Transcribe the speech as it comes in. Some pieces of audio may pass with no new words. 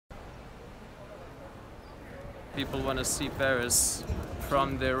People want to see Paris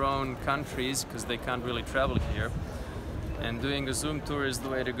from their own countries because they can't really travel here. And doing a Zoom tour is the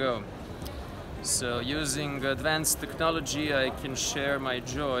way to go. So using advanced technology, I can share my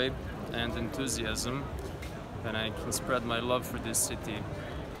joy and enthusiasm, and I can spread my love for this city.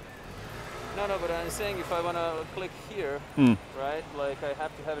 No, but I'm saying if I want to click here, right, like I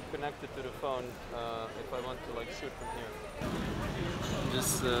have to have it connected to the phone if I want to like shoot from here.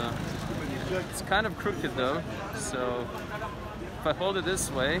 This, it's kind of crooked though, so if I hold it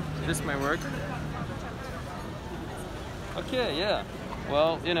this way, this may work. Okay, yeah.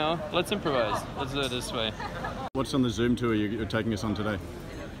 Well, you know, let's improvise. Let's do it this way. What's on the Zoom tour you're taking us on today?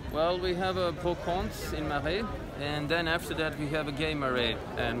 Well, we have a brocante in Marais, and then after that we have a gay Marais,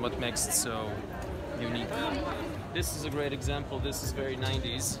 and what makes it so unique. This is a great example. This is very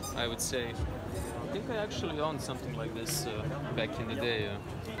 90s, I would say. I think I actually owned something like this back in the day.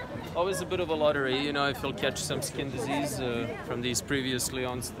 Always a bit of a lottery, you know, if you'll catch some skin disease from these previously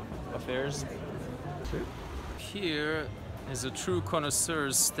owned affairs. Here is a true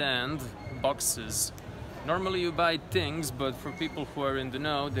connoisseur's stand, boxes. Normally you buy things, but for people who are in the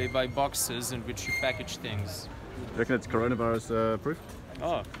know, they buy boxes in which you package things. Do you reckon it's coronavirus proof?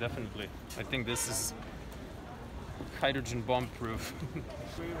 Oh, definitely. I think this is hydrogen bomb proof.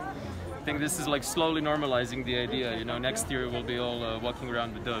 I think this is like slowly normalizing the idea, you know, next year we'll be all walking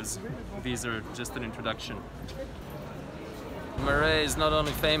around with those. These are just an introduction. Marais is not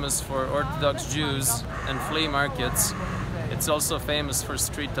only famous for Orthodox Jews and flea markets, it's also famous for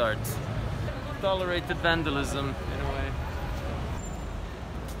street art. Tolerated vandalism, in a way.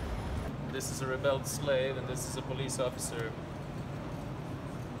 This is a rebelled slave and this is a police officer.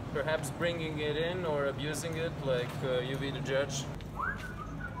 Perhaps bringing it in or abusing it, like you be the judge.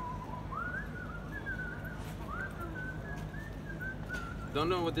 Don't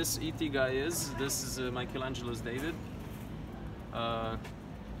know what this E.T. guy is. This is Michelangelo's David.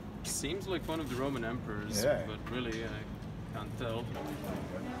 Seems like one of the Roman emperors, yeah. But really I can't tell.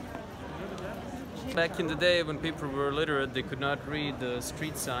 Back in the day when people were literate, they could not read the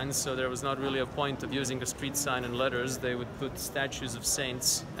street signs, so there was not really a point of using a street sign in letters. They would put statues of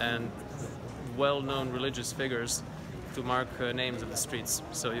saints and well-known religious figures to mark names of the streets,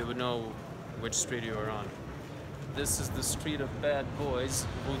 so you would know which street you were on. This is the street of bad boys,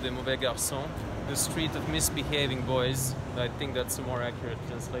 Rue de Mauvais Garçons. The street of misbehaving boys. I think that's a more accurate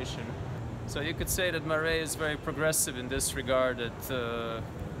translation. So you could say that Marais is very progressive in this regard, that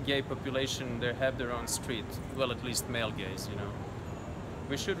gay population, they have their own street. Well, at least male gays, you know.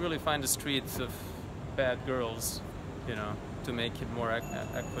 We should really find a street of bad girls, you know, to make it more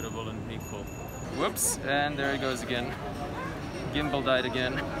equitable and equal. Whoops, and there he goes again. Gimbal died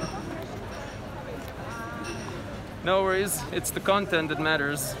again. No worries, it's the content that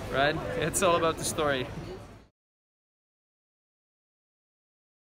matters, right? It's all about the story.